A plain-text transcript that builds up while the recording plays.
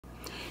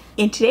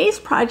In today's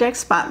project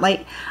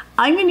spotlight,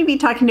 I'm going to be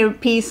talking to a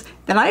piece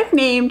that I've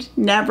named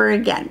Never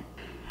Again.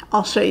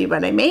 I'll show you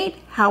what I made,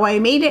 how I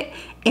made it,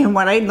 and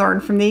what I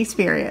learned from the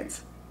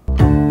experience.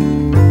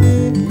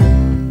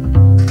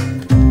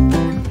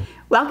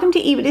 Welcome to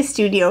Epida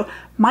Studio.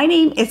 My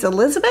name is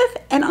Elizabeth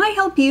and I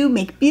help you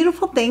make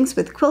beautiful things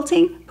with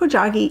quilting,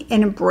 pojagi,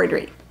 and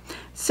embroidery.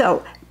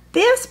 So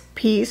this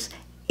piece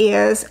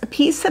is a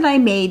piece that I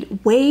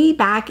made way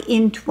back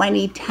in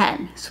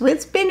 2010. So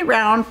it's been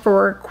around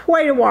for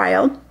quite a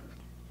while.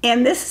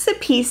 And this is a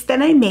piece that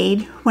I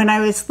made when I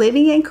was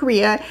living in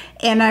Korea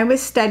and I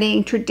was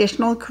studying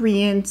traditional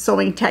Korean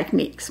sewing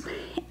techniques.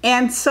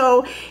 And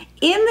so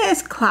in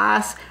this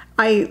class,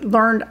 I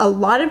learned a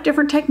lot of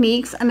different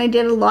techniques and I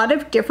did a lot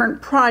of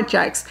different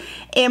projects.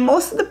 And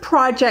most of the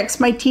projects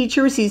my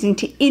teacher was using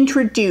to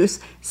introduce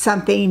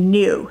something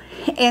new.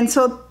 And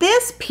so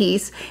this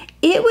piece,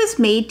 it was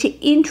made to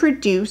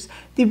introduce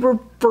the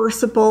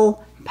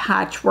reversible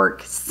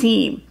patchwork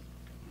seam.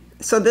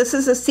 So this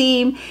is a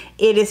seam.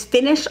 It is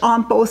finished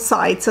on both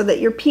sides so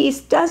that your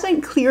piece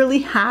doesn't clearly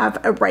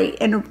have a right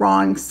and a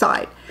wrong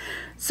side.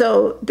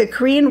 So the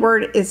Korean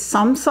word is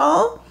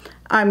samsal.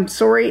 I'm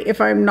sorry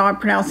if I'm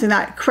not pronouncing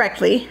that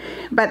correctly,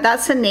 but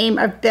that's the name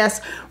of this,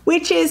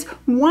 which is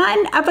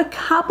one of a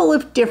couple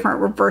of different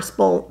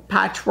reversible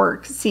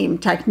patchwork seam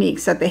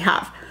techniques that they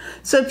have.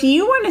 So if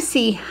you want to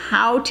see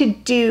how to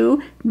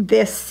do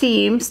this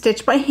seam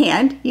stitched by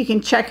hand, you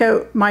can check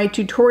out my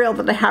tutorial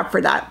that I have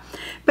for that.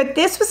 But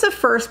this was the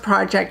first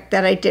project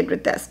that I did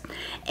with this.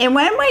 And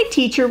when my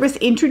teacher was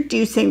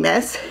introducing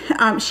this,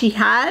 she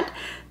had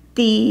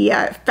the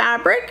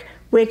fabric,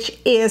 which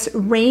is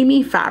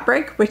Rami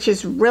fabric, which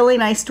is really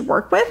nice to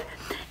work with.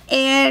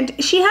 And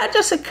she had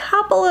just a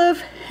couple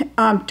of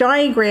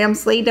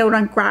diagrams laid out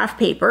on graph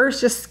paper,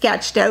 just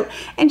sketched out.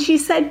 And she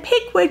said,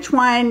 pick which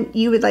one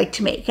you would like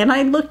to make. And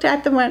I looked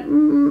at them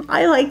and went,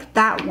 I like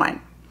that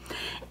one.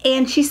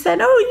 And she said,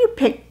 oh, you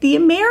picked the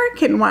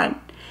American one.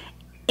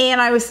 And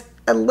I was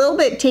a little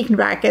bit taken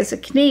back as a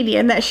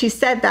Canadian that she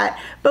said that.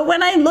 But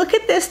when I look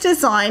at this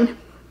design,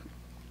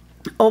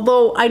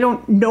 although I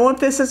don't know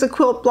if this is a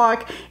quilt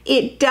block,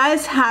 it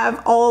does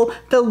have all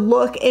the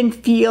look and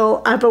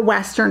feel of a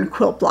Western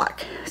quilt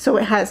block. So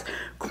it has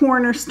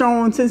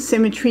cornerstones and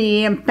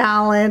symmetry and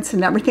balance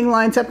and everything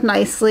lines up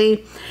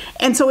nicely.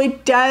 And so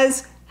it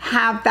does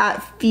have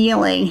that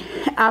feeling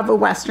of a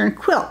Western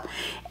quilt.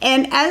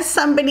 And as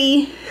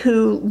somebody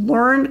who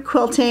learned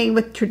quilting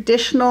with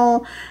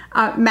traditional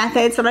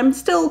methods, and I'm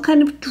still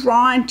kind of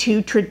drawn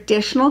to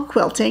traditional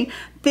quilting,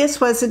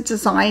 this was a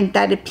design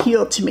that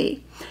appealed to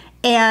me.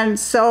 And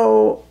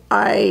so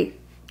I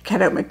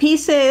cut out my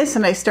pieces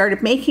and I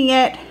started making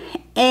it.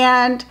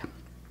 And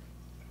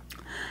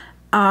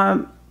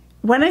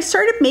when I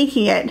started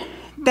making it,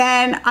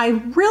 then I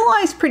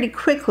realized pretty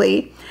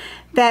quickly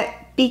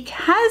that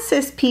because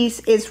this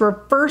piece is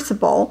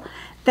reversible,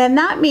 then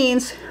that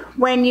means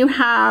when you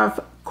have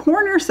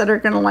corners that are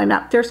going to line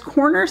up, there's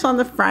corners on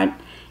the front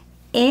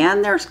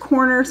and there's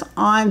corners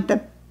on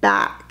the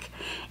back.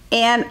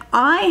 And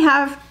I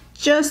have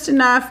just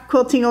enough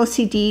quilting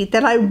OCD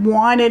that I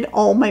wanted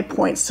all my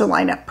points to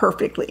line up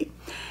perfectly.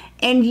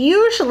 And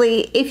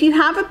usually if you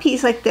have a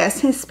piece like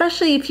this,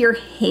 especially if you're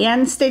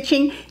hand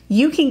stitching,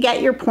 you can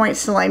get your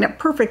points to line up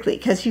perfectly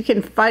because you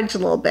can fudge a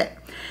little bit.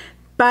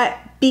 But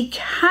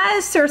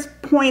because there's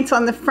points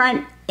on the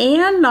front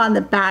and on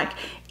the back,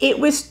 it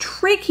was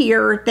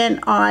trickier than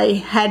I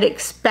had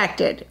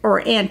expected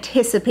or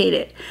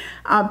anticipated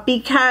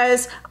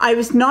because I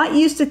was not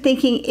used to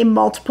thinking in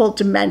multiple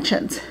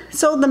dimensions.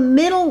 So the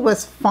middle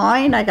was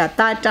fine, I got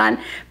that done.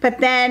 But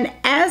then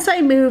as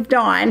I moved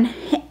on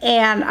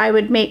and I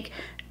would make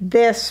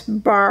this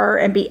bar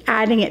and be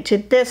adding it to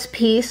this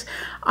piece,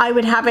 I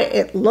would have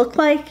it look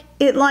like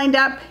it lined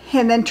up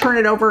and then turn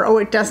it over, oh,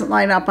 it doesn't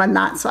line up on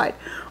that side.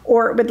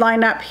 Or it would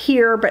line up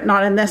here but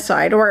not on this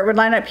side, or it would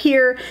line up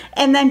here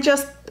and then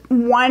just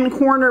one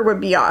corner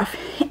would be off.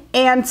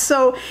 And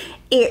so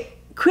it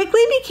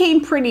quickly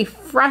became pretty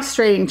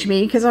frustrating to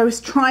me because I was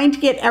trying to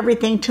get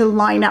everything to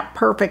line up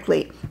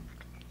perfectly.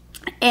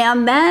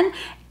 And then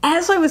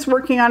as I was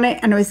working on it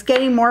and I was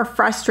getting more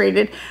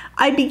frustrated,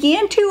 I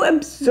began to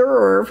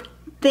observe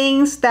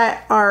things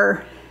that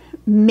are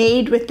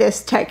made with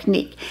this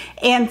technique.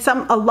 And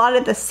a lot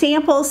of the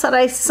samples that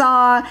I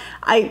saw,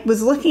 I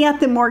was looking at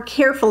them more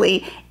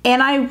carefully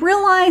and I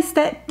realized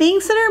that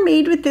things that are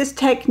made with this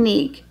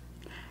technique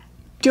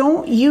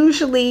don't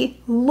usually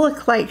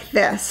look like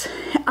this.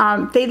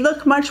 They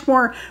look much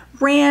more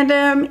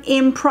random,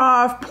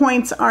 improv,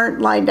 points aren't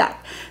lined up.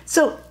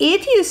 So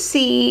if you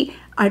see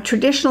a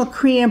traditional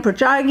Korean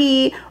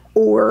pojagi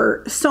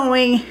or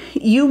sewing,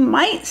 you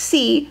might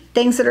see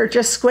things that are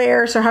just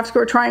squares or half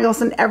square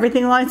triangles and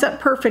everything lines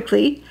up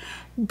perfectly.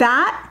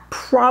 That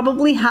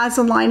probably has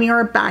a lining or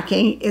a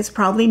backing, is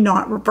probably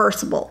not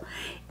reversible.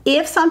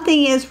 If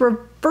something is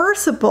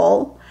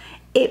reversible,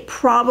 it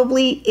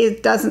probably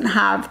doesn't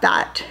have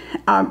that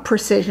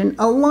precision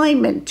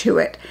alignment to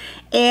it.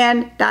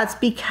 And that's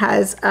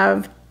because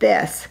of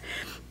this.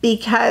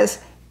 Because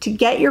to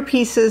get your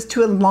pieces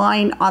to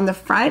align on the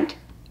front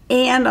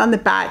and on the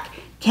back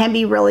can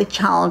be really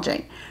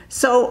challenging.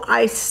 So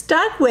I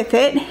stuck with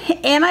it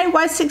and I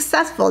was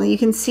successful. You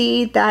can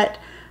see that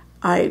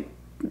I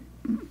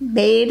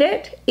made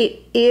it. It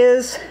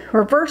is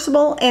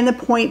reversible and the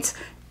points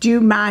do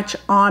match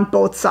on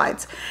both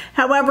sides.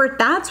 However,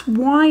 that's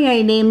why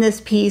I named this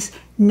piece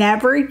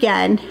Never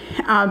Again,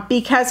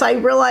 because I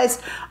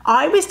realized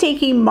I was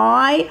taking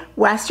my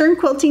Western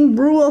quilting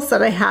rules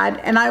that I had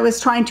and I was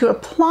trying to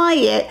apply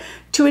it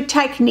to a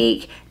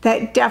technique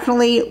that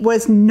definitely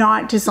was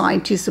not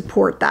designed to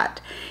support that.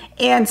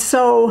 And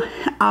so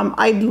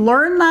I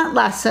learned that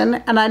lesson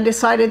and I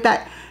decided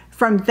that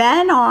from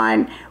then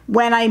on,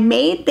 when I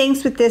made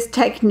things with this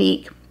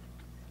technique,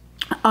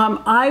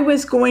 I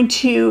was going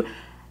to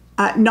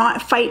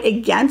not fight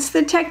against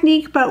the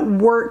technique, but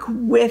work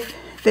with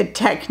the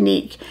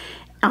technique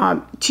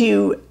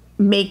to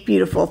make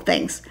beautiful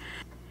things.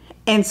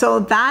 And so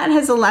that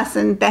is a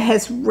lesson that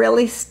has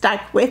really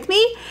stuck with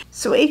me.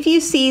 So if you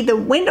see the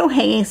window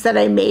hangings that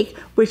I make,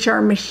 which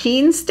are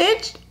machine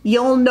stitched,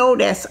 you'll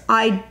notice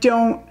I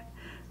don't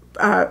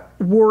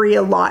worry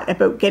a lot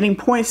about getting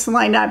points to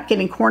line up,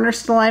 getting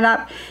corners to line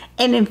up.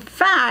 And in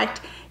fact,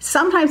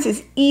 sometimes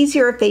it's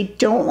easier if they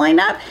don't line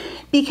up,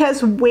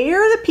 because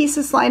where the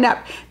pieces line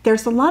up,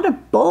 there's a lot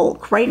of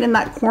bulk right in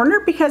that corner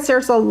because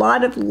there's a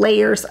lot of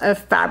layers of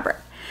fabric.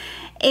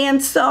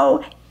 And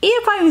so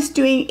if I was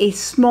doing a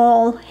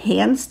small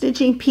hand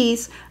stitching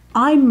piece,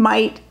 I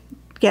might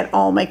get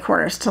all my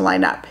corners to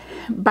line up,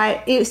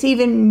 but it's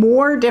even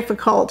more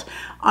difficult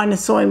on a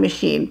sewing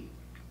machine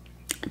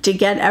to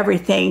get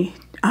everything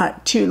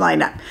to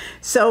line up.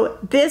 So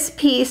this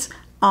piece,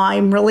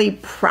 I'm really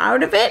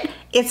proud of it.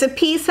 It's a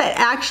piece that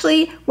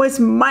actually was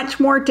much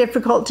more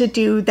difficult to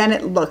do than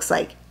it looks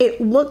like.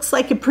 It looks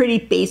like a pretty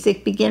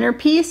basic beginner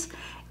piece,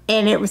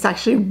 and it was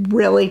actually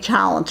really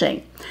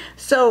challenging.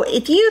 So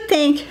if you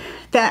think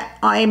that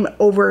I'm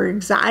over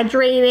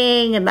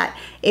exaggerating and that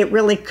it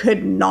really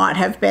could not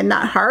have been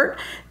that hard,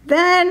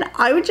 then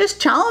I would just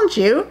challenge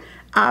you.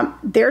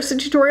 There's a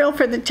tutorial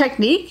for the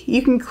technique.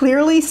 You can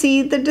clearly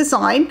see the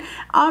design,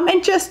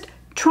 and just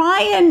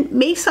try and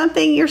make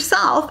something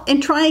yourself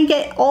and try and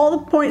get all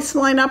the points to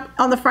line up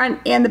on the front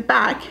and the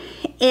back.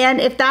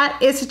 And if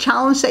that is a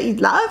challenge that you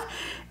love,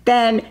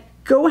 then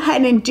go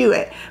ahead and do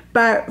it.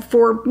 But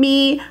for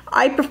me,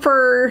 I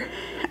prefer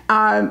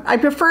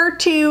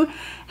to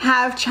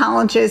have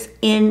challenges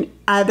in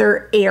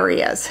other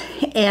areas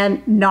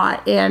and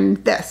not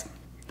in this.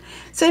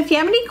 So if you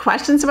have any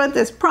questions about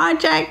this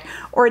project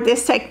or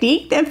this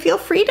technique, then feel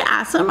free to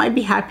ask them. I'd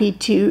be happy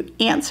to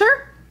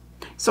answer.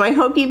 So I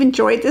hope you've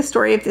enjoyed the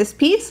story of this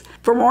piece.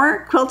 For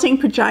more quilting,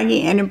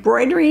 pojagi, and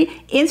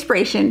embroidery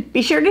inspiration,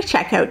 be sure to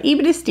check out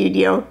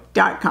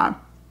epidastudio.com.